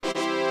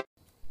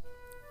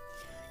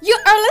You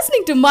are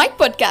listening to my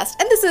podcast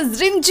and this is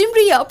Rim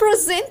Jimria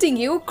presenting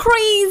you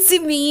Crazy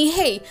Me.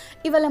 Hey,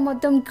 ఇవాళ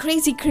మొత్తం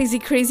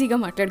క్రేజీగా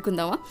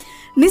మాట్లాడుకుందామా?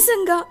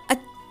 నిజంగా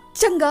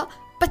అచ్చంగా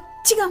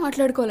పచ్చిగా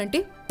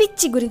మాట్లాడుకోవాలంటే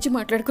పిచ్చి గురించి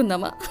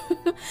మాట్లాడుకుందామా?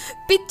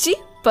 పిచ్చి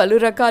పలు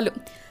రకాలు.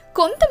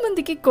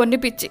 కొంతమందికి కొన్ని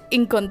పిచ్చి,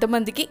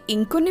 ఇంకొంతమందికి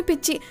ఇంకొన్ని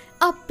పిచ్చి.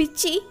 ఆ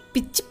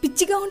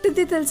పిచ్చిగా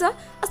ఉంటుంది తెలుసా?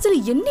 అసలు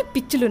ఎన్ని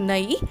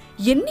పిచ్చులున్నాయి,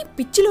 ఎన్ని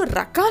పిచ్చిలో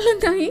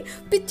రకాలున్నాయి,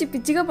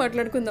 పిచ్చిగా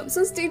మాట్లాడుకుందాం. So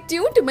stay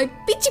tune to my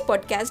పిచ్చి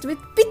పాడ్కాస్ట్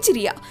విత్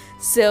పిచ్చిరియా.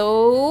 సో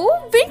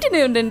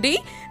వింటూనే ఉండండి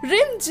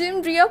rim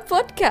gym Riya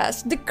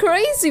podcast the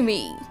crazy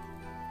me.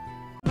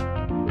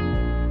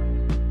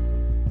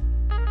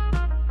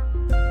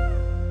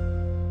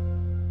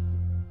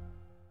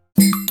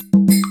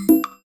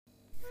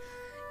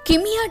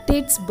 Kimia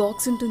dates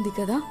box ఉంటుంది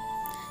కదా,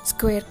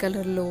 స్క్వేర్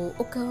కలర్లో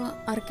ఒక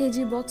 1/2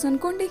 kg బాక్స్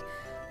అనుకోండి.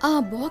 ఆ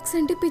బాక్స్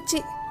అంటే పిచ్చి.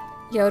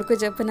 ఎవరికో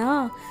చెప్పనా?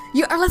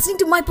 You are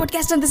listening to my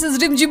podcast and this is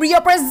Rimjhim Riya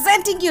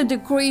presenting you the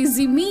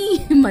crazy మీ.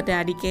 మా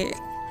డాడీకే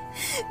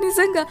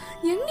నిజంగా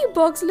ఎన్ని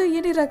బాక్స్లో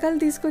ఎన్ని రకాలు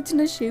తీసుకొచ్చిన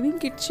షేవింగ్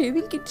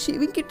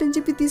కిట్ అని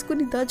చెప్పి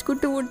తీసుకొని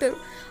దాచుకుంటూ ఉంటారు.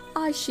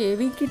 ఆ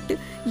షేవింగ్ కిట్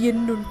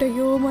ఎన్ని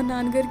ఉంటాయో మా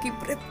నాన్నగారికి,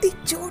 ప్రతి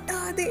చోట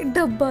అదే,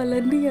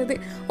 డబ్బాలన్నీ అదే,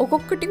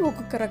 ఒక్కొక్కటి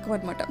ఒక్కొక్క రకం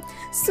అనమాట.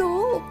 సో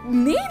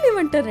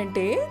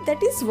నేనేమంటానంటే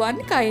that is one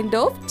kind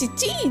of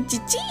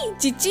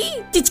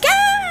చిచ్చికా.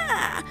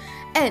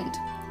 And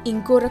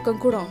ఇంకో రకం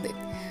కూడా ఉంది.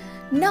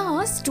 నా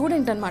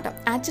స్టూడెంట్ అనమాట,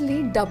 యాక్చువల్లీ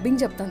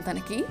డబ్బింగ్ చెప్తాను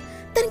తనకి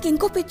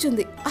ఇంకో పిచ్చి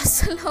ఉంది.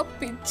 అసలు ఆ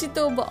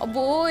పిచ్చితో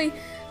బాబోయ్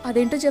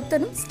అదేంటో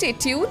చెప్తాను. Stay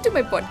tune to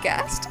my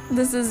podcast.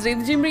 This is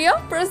Rimjhim Riya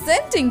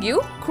presenting you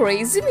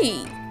crazy మీ.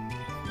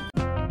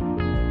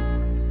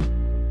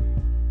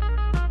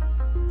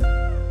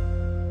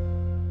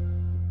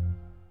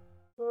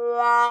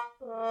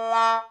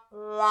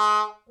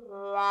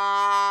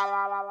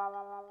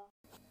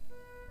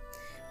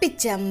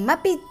 పిచ్చమ్మ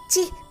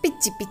పిచ్చి.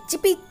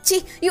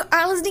 You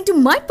are listening to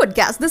my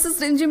podcast. This is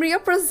Rim Jim Ria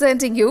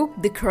presenting you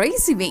the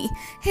crazy me.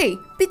 Hey,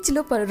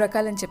 పిచ్చిలో పలు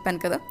రకాలని చెప్పాను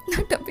కదా. నా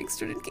టాపిక్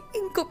స్టూడెంట్కి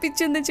ఇంకో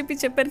పిచ్చి ఉందని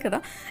చెప్పాను కదా.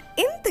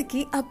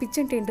 ఇంతకీ ఆ పిచ్చి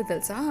అంటే ఏంటో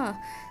తెలుసా?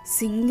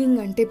 సింగింగ్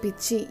అంటే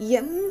పిచ్చి.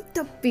 ఎంత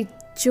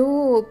పిచ్చో,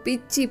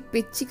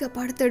 పిచ్చిగా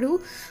పాడతాడు.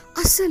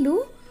 అసలు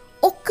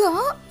ఒక్క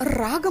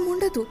రాగం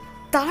ఉండదు,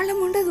 తాళం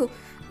ఉండదు.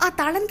 ఆ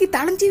తాళంకి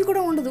తాళం చెవి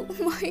కూడా ఉండదు.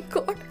 మై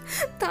గాడ్,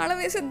 తాళం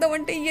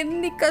వేసేద్దామంటే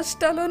ఎన్ని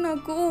కష్టాలో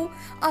నాకు.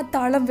 ఆ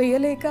తాళం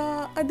వేయలేక,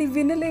 అది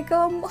వినలేక,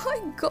 మై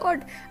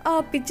గాడ్, ఆ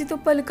పిచ్చితో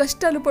పలు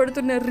కష్టాలు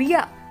పడుతున్న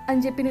రియా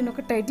అని చెప్పి నేను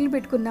ఒక టైటిల్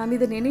పెట్టుకుని నా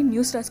మీద నేనే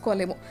న్యూస్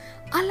రాసుకోవాలేమో.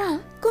 అలా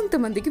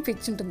కొంతమందికి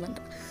పిచ్చి ఉంటుందంట.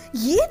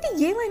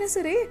 ఏమైనా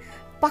సరే,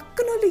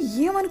 పక్కన వాళ్ళు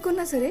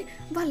ఏమనుకున్నా సరే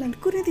వాళ్ళు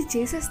అనుకునేది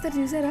చేసేస్తారు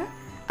చూసారా?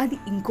 అది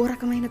ఇంకో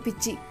రకమైన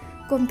పిచ్చి.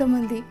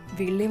 కొంతమంది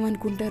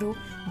వీళ్ళేమనుకుంటారు,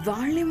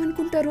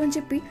 వాళ్ళేమనుకుంటారు అని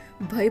చెప్పి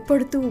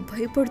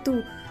భయపడుతూ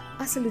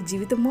అసలు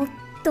జీవితం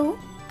మొత్తం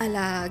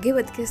అలాగే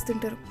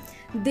బతికేస్తుంటారు.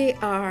 They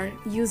are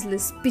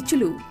useless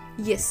పిచ్చులు.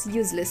 Yes,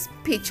 useless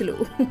పిచ్చులు.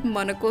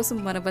 మన కోసం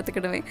మన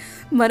బతకడమే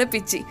మన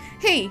పిచ్చి.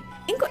 హే,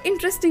 ఇంకో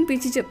ఇంట్రెస్టింగ్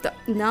పిచ్చి చెప్తా.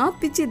 నా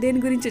పిచ్చి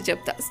దేని గురించో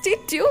చెప్తా. Stay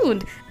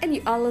tuned and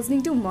you are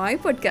listening to my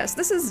podcast.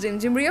 This is rim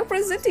gym Riya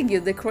presenting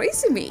you the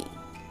crazy me.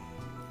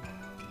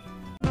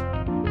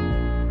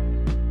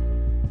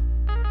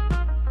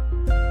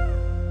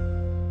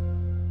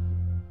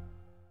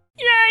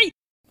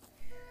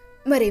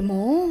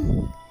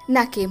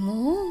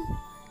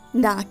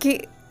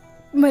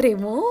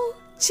 మరేమో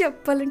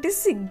చెప్పాలంటే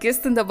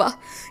సిగ్గేస్తుందబ్బా.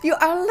 You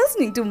are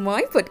listening to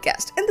my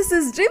podcast and this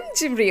is rim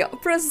gym Riya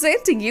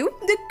presenting you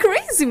the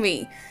crazy మీ.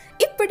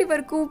 ఇప్పటి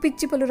వరకు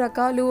పిచ్చి పలు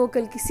రకాలు.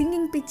 ఒకరికి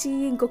singing పిచ్చి,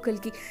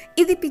 ఇంకొకరికి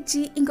ఇది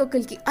పిచ్చి,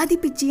 ఇంకొకరికి అది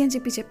పిచ్చి అని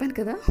చెప్పాను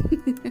కదా.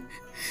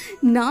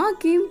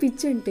 నాకేం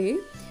పిచ్చి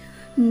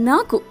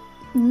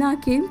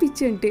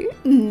అంటే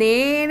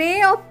నేనే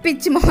ఆ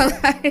పిచ్చి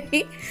మొదలని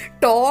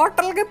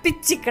టోటల్గా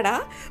పిచ్చి. ఇక్కడ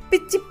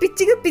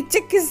పిచ్చిగా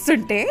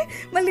పిచ్చెక్కిస్తుంటే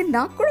మళ్ళీ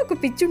నాకు కూడా ఒక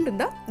పిచ్చి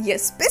ఉంటుందా?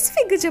 ఎస్,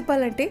 స్పెసిఫిక్గా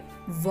చెప్పాలంటే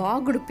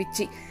వాగుడు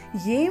పిచ్చి.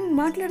 ఏం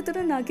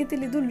మాట్లాడుతానో నాకే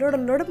తెలీదు,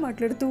 లోడ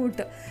మాట్లాడుతూ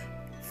ఉంటా.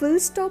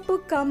 ఫుల్ స్టాప్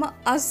కామ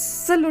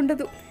అస్సలు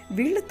ఉండదు.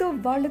 వీళ్ళతో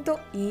వాళ్ళతో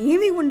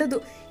ఏమీ ఉండదు.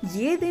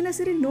 ఏదైనా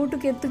సరే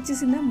నోటుకి ఎంత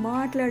వచ్చేసిందా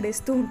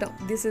మాట్లాడేస్తూ ఉంటాం.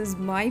 దిస్ ఈజ్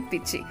మై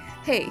పిచ్చి.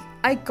 హే,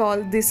 I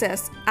call this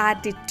as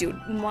attitude,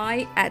 my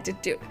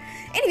attitude.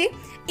 Anyway,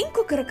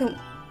 ఇంకొక రకం,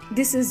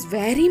 this is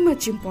very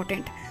much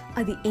important.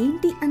 అది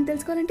ఏంటి అని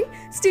తెలుసుకోవాలంటే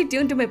stay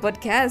tune to my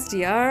podcast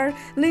యార్.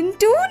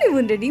 వింటూనే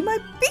ఉండండి మై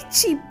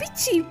పిచ్చి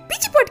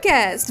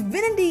పాడ్కాస్ట్.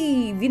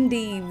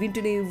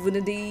 వింటూనే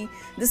ఉండండి.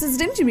 This is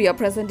Rimjhim Riya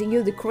presenting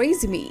you the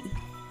crazy me.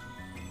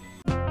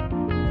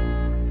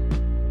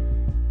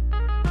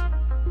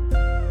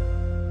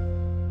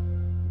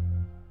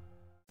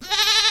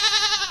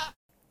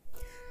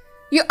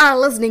 You are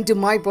listening to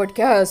my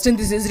podcast and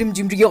this is Rim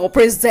Jim Ria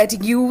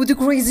presenting you the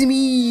crazy me.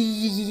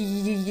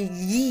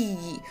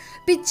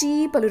 పిచ్చి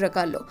పలు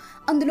రకాల్లో.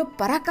 అందులో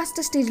పరాకాష్ట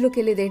స్టేజ్లోకి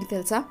వెళ్ళేది ఏంటి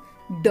తెలుసా?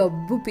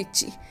 డబ్బు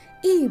పిచ్చి.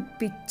 ఈ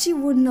పిచ్చి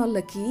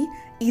ఉన్నోళ్ళకి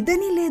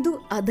ఇదని లేదు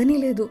అదని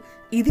లేదు.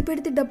 ఇది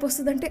పెడితే డబ్బు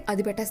వస్తుందంటే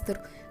అది పెట్టేస్తారు,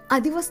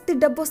 అది వస్తే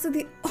డబ్బు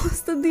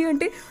వస్తుంది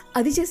అంటే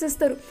అది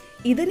చేసేస్తారు.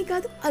 ఇదని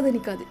కాదు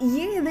అదని కాదు,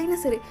 ఏదైనా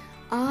సరే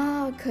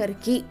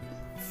ఆఖరికి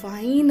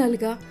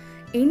ఫైనల్గా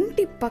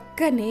ఇంటి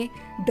పక్కనే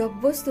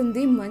డబ్బు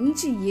వస్తుంది,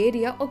 మంచి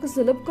ఏరియా, ఒక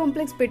సులభ్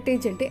కాంప్లెక్స్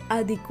పెట్టేయచ్చంటే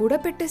అది కూడా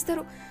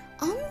పెట్టేస్తారు.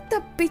 అంత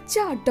పిచ్చ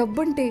ఆ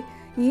డబ్బు అంటే.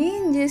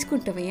 ఏం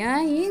చేసుకుంటావయ్యా,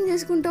 ఏం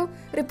చేసుకుంటావు?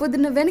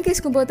 రేపొద్దున్న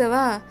వెనకేసుకుని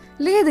పోతావా?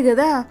 లేదు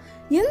కదా.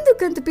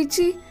 ఎందుకంత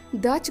పిచ్చి?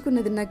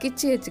 దాచుకున్నది నాకు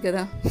ఇచ్చేయచ్చు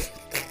కదా.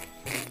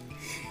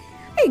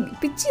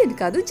 పిచ్చి అని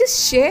కాదు, జస్ట్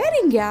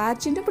షేరింగ్.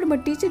 చిన్నప్పుడు మా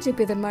teacher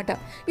చెప్పేదన్నమాట,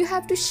 you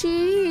have to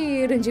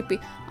share అని చెప్పి,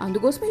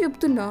 అందుకోసమే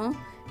చెప్తున్నా.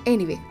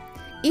 ఎనీవే,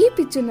 ఈ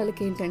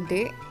పిచ్చున్నలకి ఏంటంటే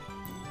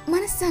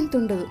మనశ్శాంతి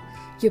ఉండదు.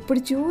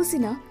 ఎప్పుడు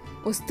చూసినా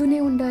వస్తూనే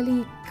ఉండాలి,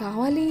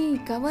 కావాలి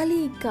కావాలి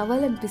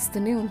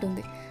కావాలనిపిస్తూనే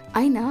ఉంటుంది.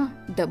 అయినా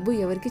డబ్బు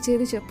ఎవరికి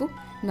చేదు చెప్పు?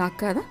 నాకు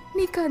కాదా,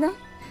 నీకు కాదా?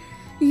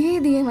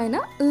 ఏది ఏమైనా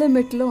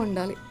లిమిట్లో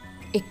ఉండాలి.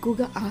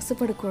 ఎక్కువగా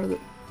ఆశపడకూడదు.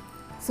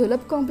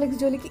 సులభ్ కాంప్లెక్స్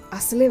జోలికి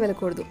అసలే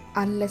వెళ్ళకూడదు,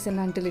 unless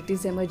and until it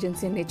is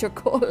emergency అని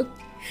నేర్చుకోవాలి.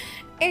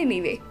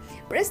 ఎనీవే,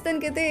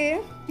 ప్రస్తుతానికైతే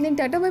నేను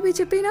టాటా బాయ్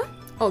చెప్పినా.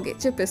 ఓకే,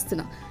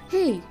 చెప్పేస్తున్నా.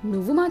 హే,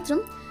 నువ్వు మాత్రం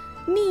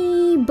నీ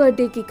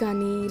బర్త్డేకి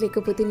కానీ,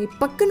 లేకపోతే నీ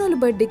పక్కన వాళ్ళ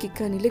బర్త్డేకి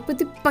కానీ,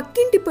 లేకపోతే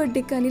పక్కింటి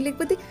బర్త్డేకి కానీ,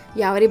 లేకపోతే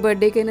ఎవరి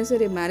బర్త్డేకైనా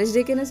సరే, మ్యారేజ్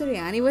డేకైనా సరే,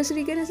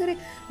 యానివర్సరీకైనా సరే,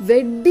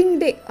 వెడ్డింగ్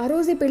డే, ఆ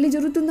రోజే పెళ్లి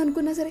జరుగుతుంది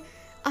అనుకున్నా సరే,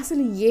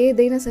 అసలు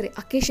ఏదైనా సరే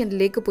అకేషన్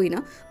లేకపోయినా,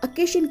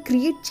 అకేషన్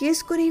క్రియేట్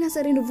చేసుకునైనా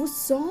సరే, నువ్వు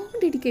సాంగ్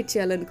డెడికేట్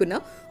చేయాలనుకున్నా,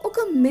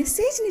 ఒక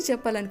మెసేజ్ని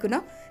చెప్పాలనుకున్నా,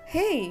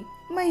 హే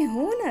మై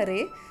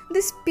హోనరే,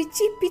 దిస్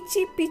పిచ్చి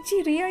పిచ్చి పిచ్చి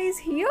రియా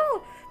ఈజ్ హియర్.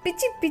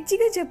 పిచ్చి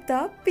పిచ్చిగా చెప్తా,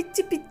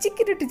 పిచ్చి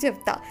పిచ్చికినట్టు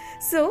చెప్తా.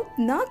 సో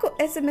నాకు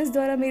ఎస్ఎంఎస్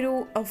ద్వారా మీరు,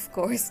 ఆఫ్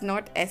కోర్స్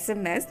నాట్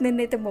ఎస్ఎంఎస్,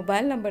 నేనైతే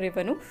మొబైల్ నెంబర్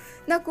ఇవ్వను,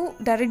 నాకు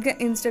డైరెక్ట్గా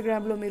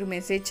ఇన్స్టాగ్రామ్లో మీరు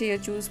మెసేజ్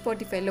చేయొచ్చు,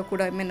 స్పాటిఫైలో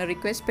కూడా ఏమైనా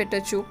రిక్వెస్ట్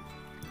పెట్టచ్చు.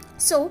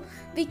 So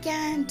we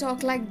can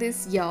talk like this,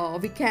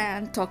 we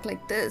can talk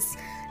like this.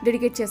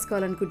 Dedicate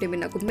చేసుకోవాలనుకుంటే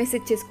మీరు నాకు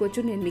మెసేజ్ చేసుకోవచ్చు,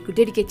 నేను మీకు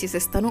డెడికేట్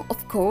చేసేస్తాను,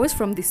 of course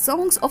from the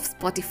songs of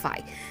Spotify.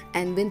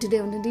 And వింటుడే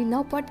ఉండండి నా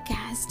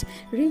podcast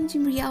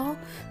Rimjhim Riya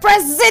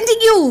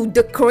presenting you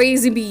the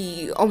crazy me.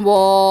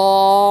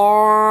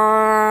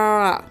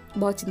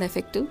 బాగా వచ్చింది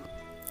ఎఫెక్ట్.